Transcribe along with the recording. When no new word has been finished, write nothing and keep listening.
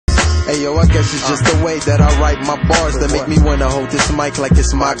Ayo, I guess it's just the way that I write my bars that make me wanna hold this mic like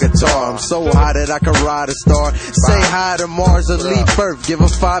it's my guitar. I'm so high that I can ride a star. Say hi to Mars or leave Earth, give a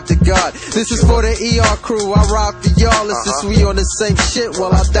 5 to God. This is for the ER crew, I ride for y'all. It's just we on the same shit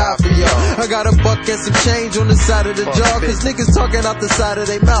while I die for y'all. I got a buck and some change on the side of the jaw, cause niggas talking out the side of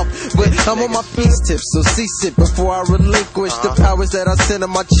their mouth. But I'm on my peace tips, so cease it before I relinquish the powers that I send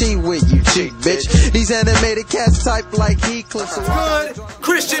on my chi with you, cheap bitch. These animated cats type like Heathcliff. Good.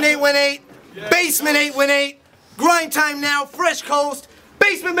 Christian 818, Basement 818, grind time now, Fresh Coast.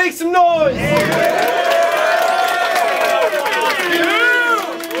 Basement, make some noise!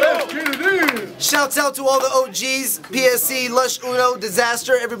 Shouts out to all the OGs, PSC, Lush Uno,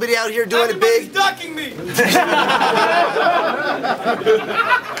 Disaster, everybody out here doing it big. Ducking me! We're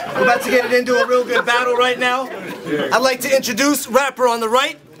about to get it into a real good battle right now. I'd like to introduce rapper on the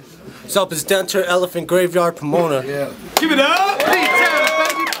right. What's up, it's Denter, Elephant Graveyard, Pomona. Yeah. Keep it up!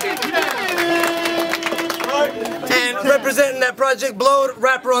 And representing that project, Blowed,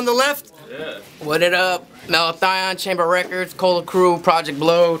 rapper on the left. Yeah. What it up? Malathion, Chamber Records, Cola Crew, Project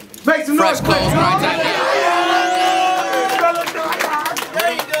Blowed, Make some noise, FreshCoast, grind time now.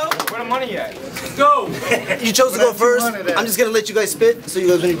 There you go. Where the money at? Let's go. You chose to go first. I'm just gonna let you guys spit, so you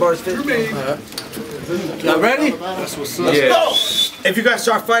guys any bars fit. Y'all ready? That's what's up. Let's go. If you guys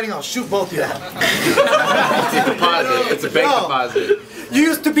start fighting, I'll shoot both of you out. It's a deposit. It's a bank deposit. You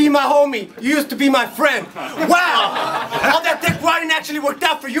used to be my homie. You used to be my friend. Wow! All that dick riding actually worked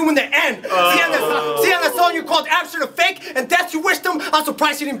out for you in the end. See on that song you called Absurd a fake, and that's you wished him? I'm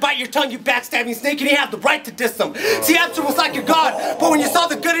surprised you didn't bite your tongue, you backstabbing snake. You didn't have the right to diss him. See, Absurd was like your god, but when you saw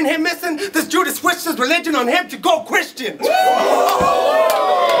the good in him missing, this Judas switched his religion on him to go Christian.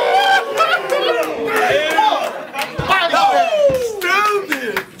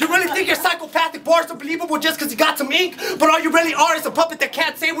 You really think your psychopathic bars are believable just because you got some ink? But all you really are is a puppet that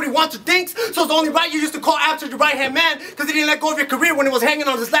can't say what he wants or thinks. So it's only right you used to call Absurd your right-hand man because he didn't let go of your career when it was hanging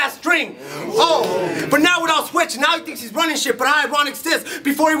on his last string. Oh, but now it all switched. Now he thinks he's running shit. But how ironic is this?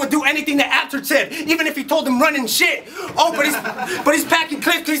 Before he would do anything that Absurd said, even if he told him running shit. Oh, but he's packing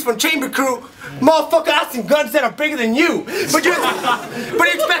cliff cleats from Chamber Crew. Motherfucker, I seen guns that are bigger than you. But he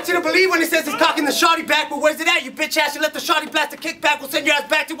expects you to believe when he says he's cocking the shotty back. But where's it at, you bitch ass? You let the shotty blast a kickback. We'll send your ass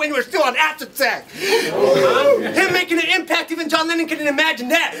back to when you were still on Absurd sack. Him making an impact, even John Lennon couldn't imagine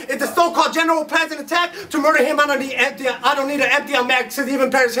that. If the so-called general plans an attack to murder him, I don't need an empty on mag, because even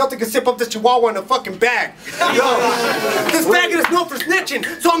Paris Hilton can sip up this chihuahua in a fucking bag. Yo, this faggot is known for snitching,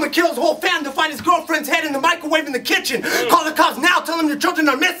 so I'm gonna kill his whole family to find his girlfriend's head in the microwave in the kitchen. Call the cops now, tell them your children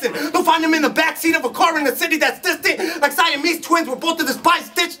are missing. They'll find them in the backseat of a car in a city that's distant, like Siamese twins with both of the spines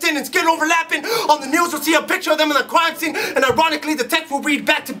stitched in and skin overlapping. On the news, you'll see a picture of them in the crime scene, and ironically, the text will read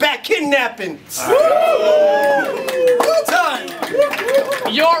back-to-back kidnapping. Good time.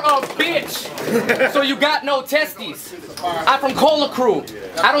 You're a bitch, so you got no testes. I'm from Cola Crew.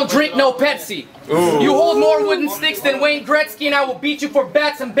 I don't drink no Pepsi. You hold more wooden sticks than Wayne Gretzky, and I will beat you for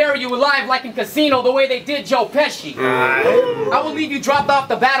bets and bury you alive like in Casino the way they did Joe Pesci. I will leave you dropped off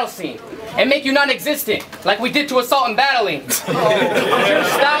the battle scene and make you non-existent like we did to Assault and Battling. Your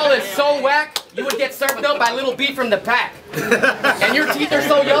style is so whack, you would get served up by Little B from the pack. And your teeth are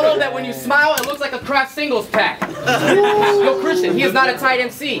so yellow that when you smile, it looks like a Kraft singles pack. Yo, Christian, he is not a tight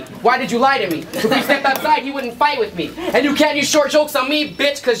MC. Why did you lie to me? If we stepped outside, he wouldn't fight with me. And you can't use short jokes on me,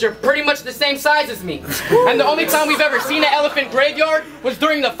 bitch, because you're pretty much the same size as me. And the only time we've ever seen an elephant graveyard was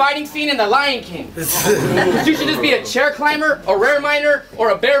during the fighting scene in The Lion King. You should just be a chair climber, a rare miner,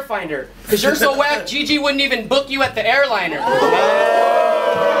 or a bear finder. Because you're so whack, Gigi wouldn't even book you at the airliner.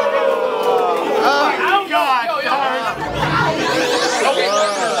 Oh, God.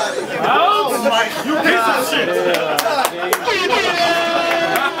 Oh, you piece of shit.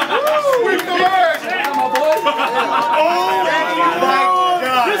 Sweep the word. Oh, my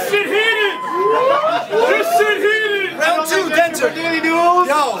God. This shit heated. This shit heated. Round 2, Denter.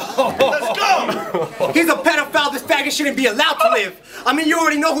 Yo, let's go. He's a pedophile. This faggot shouldn't be allowed to live. I mean, you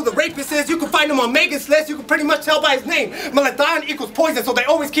already know who the rapist is. You can find him on Megan's list. You can pretty much tell by his name. Malathion equals poison, so they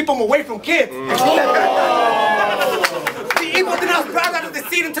always keep him away from kids. The evil did not sprout out of the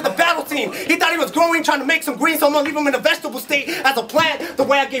seed into the battle scene. He thought he was growing, trying to make some green, so I'm gonna leave him in a vegetable state as a plant, the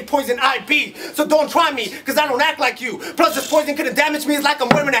way I gave poison IB. So don't try me, because I don't act like you. Plus, this poison could have damaged me. It's like I'm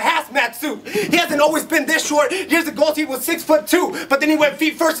wearing a hazmat suit. He hasn't always been this short. Years ago, he was 6'2", but then he went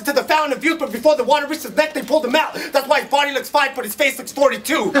feet first into the fountain of youth, but before the water reached his neck, they pulled him out. That's why his body looks fine, but his face looks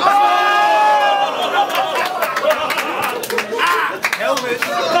 42. Helmet.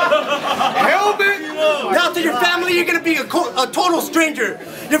 Helmet. Now to your family, you're gonna be a total stranger.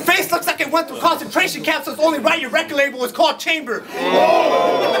 Your face looks like it went through concentration camps, so it's only right your record label is called Chamber.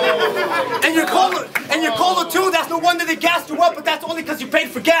 And your cola too, that's no wonder they gassed you up, but that's only because you paid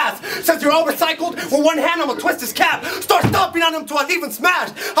for gas. Since you're all recycled, with one hand I'ma twist his cap. Start stomping on him till I leave him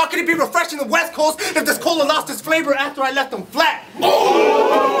smashed. How could it be refreshing the West Coast if this cola lost its flavor after I left him flat?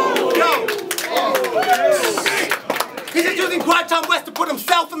 Yo! He's just using Grind Time West to put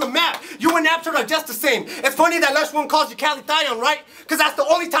himself on the map. You and Napster are just the same. It's funny that Lush One calls you Malathion, right? Because that's the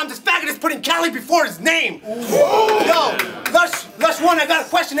only time this faggot is putting Cali before his name. Yo, Lush One, I got a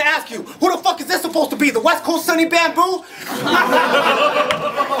question to ask you. Who the fuck is this supposed to be? The West Coast Sunny Bamboo?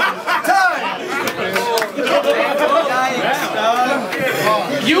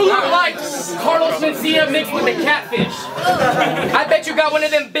 You look like Carlos Mencia mixed with a catfish. I bet you got one of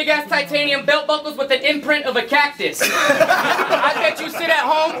them big-ass titanium belt buckles with an imprint of a cactus. I bet you sit at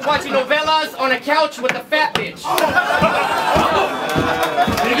home watching novellas on a couch with a fat bitch.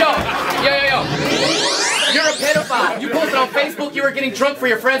 Yo. You're a pedophile. You posted on Facebook you were getting drunk for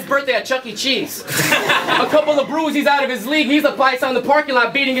your friend's birthday at Chuck E. Cheese. A couple of brews, he's out of his league. He's a pice on the parking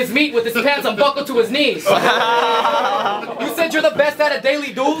lot beating his meat with his pants unbuckled to his knees. You said you're the best at a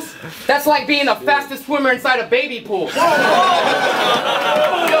daily duels? That's like being the fastest swimmer inside a baby pool.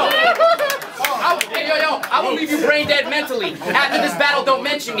 I will leave you brain dead mentally. After this battle, don't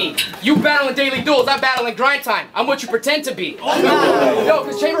mention me. You battling daily duels, I'm battling grind time. I'm what you pretend to be. Yo,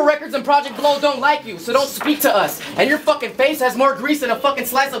 because Chamber Records and Project Blow don't like you, so don't speak to us. And your fucking face has more grease than a fucking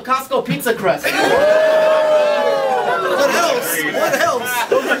slice of Costco pizza crust. What else? What else?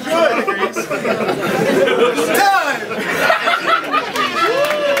 Those are good. Time!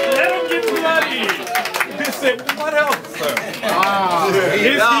 Let him get bloody. He said, what else? He's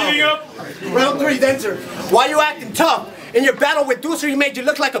heating up. Round 3, Denter. Why you acting tough? In your battle with Deucer, he made you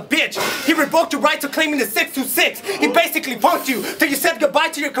look like a bitch. He revoked your right to claiming the 626. He basically punked you till you said goodbye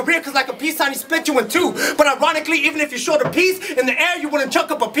to your career because like a peace sign he split you in two. But ironically, even if you showed a piece in the air, you wouldn't chuck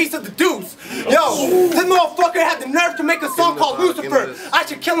up a piece of the deuce. Yo, this motherfucker had the nerve to make a song called Lucifer. I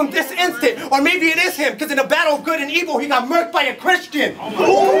should kill him this instant. Or maybe it is him, because in a battle of good and evil, he got murked by a Christian.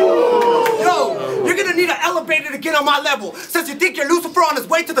 Yo, you're gonna need an elevator to get on my level. Since you think you're Lucifer on his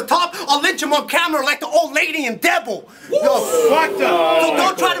way to the top, I'll lynch him on camera like the old lady in Devil. Yo, so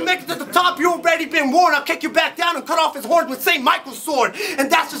don't try to make it to the top, you already been warned. I'll kick you back down and cut off his horns with St. Michael's sword. And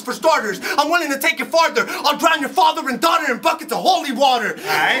that's just for starters. I'm willing to take it farther. I'll drown your father and daughter in buckets of holy water.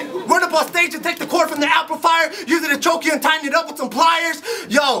 Alright. Run up on stage and take the cord from the amplifier, use it to choke you and tighten it up with some pliers.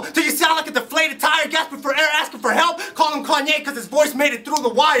 Yo, till you sound like a deflated tire, gasping for air, asking for help. Call him Kanye because his voice made it through the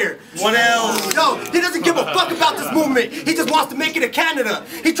wire. What else? Yo, he doesn't give a fuck about this movement. He just wants to make it in Canada.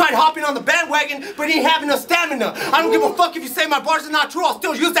 He tried hopping on the bandwagon, but he ain't having no stamina. I don't give a fuck if you say my bars are not true, I'll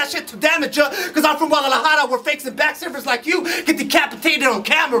still use that shit to damage ya. Cause I'm from Guadalajara where fakes and backstabbers like you get decapitated on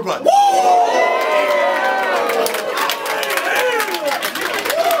camera.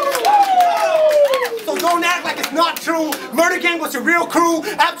 So don't act like it's not true. Murder Gang was your real crew.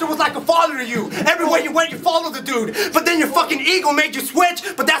 Abster was like a father to you. Everywhere you went, you followed the dude. But then your fucking ego made you switch.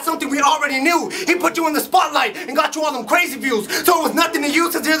 But that's something we already knew. He put you in the spotlight and got you all them crazy views. So it was nothing to you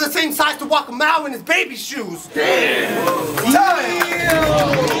since you're the same size to walk a mile in his baby shoes. Damn.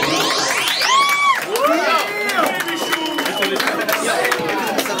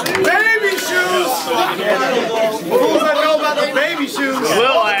 Baby shoes! Fools that know about the baby shoes.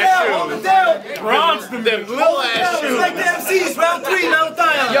 Little ass shoes. Bronze them little ass shoes. It's like the MCs, round 3,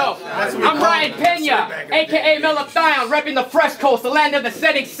 Malathion. Yo, I'm Ryan Pena, aka Malathion, repping the FreshCoast, the land of the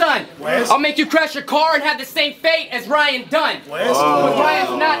setting sun. I'll make you crash your car and have the same fate as Ryan Dunn. But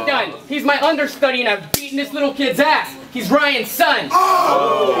Ryan's not done. He's my understudy and I've beaten this little kid's ass. He's Ryan's son.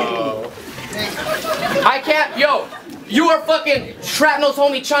 I can't, yo. You are fucking Shrapnel's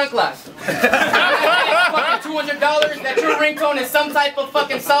homie Chanclas. Fucking $200 that your ringtone is some type of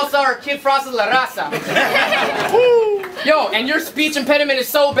fucking salsa or Kid Frost's La Raza. Yo, and your speech impediment is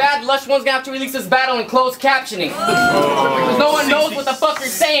so bad, Lush One's gonna have to release this battle in closed captioning. Because no one knows what the fuck you're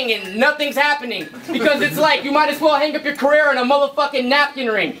saying and nothing's happening. Because it's like you might as well hang up your career in a motherfucking napkin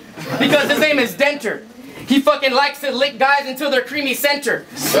ring. Because his name is Denter. He fucking likes to lick guys until they're creamy center.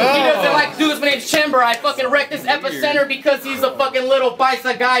 He doesn't like to do this. My name's Chamber. I fucking wrecked this epicenter because he's a fucking little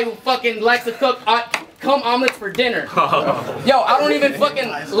paisa guy who fucking likes to cook cum omelets for dinner. Yo, I don't even fucking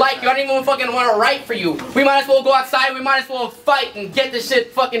like you. I don't even fucking want to write for you. We might as well go outside. We might as well fight and get this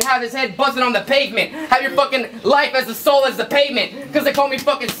shit fucking have his head buzzing on the pavement. Have your fucking life as the soul as the pavement. Because they call me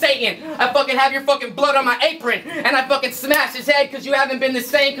fucking Satan. I fucking have your fucking blood on my apron. And I fucking smash his head because you haven't been the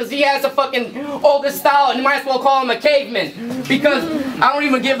same. Because he has a fucking oldest style. And you might as well call him a caveman. Because I don't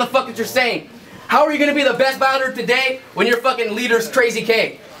even give the fuck what you're saying. How are you going to be the best battler today when your fucking leader's Crazy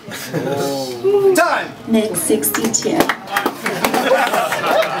K? Time! Next 62.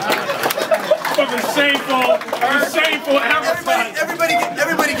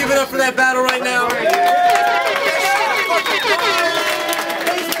 that battle right now?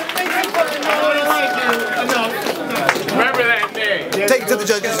 Remember that name. Take it to the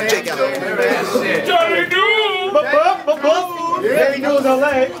judges, Jake Gallagher.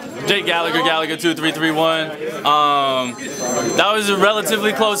 Jake Gallagher 2331. That was a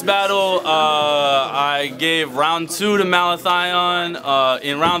relatively close battle. I gave round 2 to Malathion.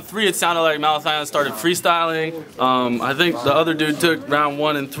 In round 3, it sounded like Malathion started freestyling. I think the other dude took round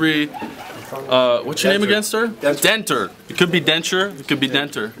 1 and 3. What's your name again, sir? Denter. It could be Denture, it could be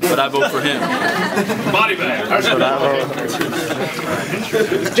Denter, but I vote for him. Body bag.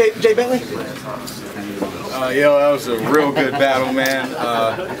 Jay Bentley? Yo, that was a real good battle, man.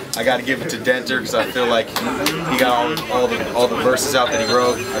 I got to give it to Denter because I feel like he got all the verses out that he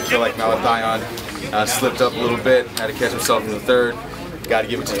wrote. I feel like Malathion slipped up a little bit, had to catch himself in the third. Got to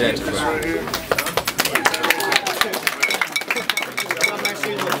give it to Denter.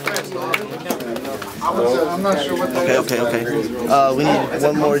 I'm not sure what Okay. We need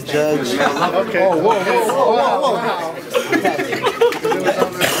one more judge. Okay. Whoa.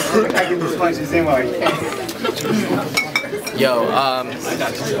 Yo,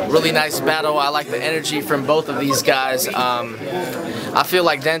 really nice battle. I like the energy from both of these guys. I feel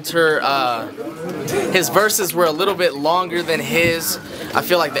like Denter, his verses were a little bit longer than his. I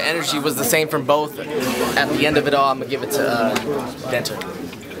feel like the energy was the same from both. At the end of it all, I'm gonna give it to Denter.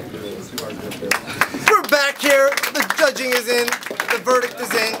 We're back here. The judging is in. The verdict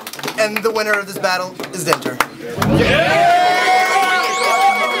is in. And the winner of this battle is Denter. Yeah!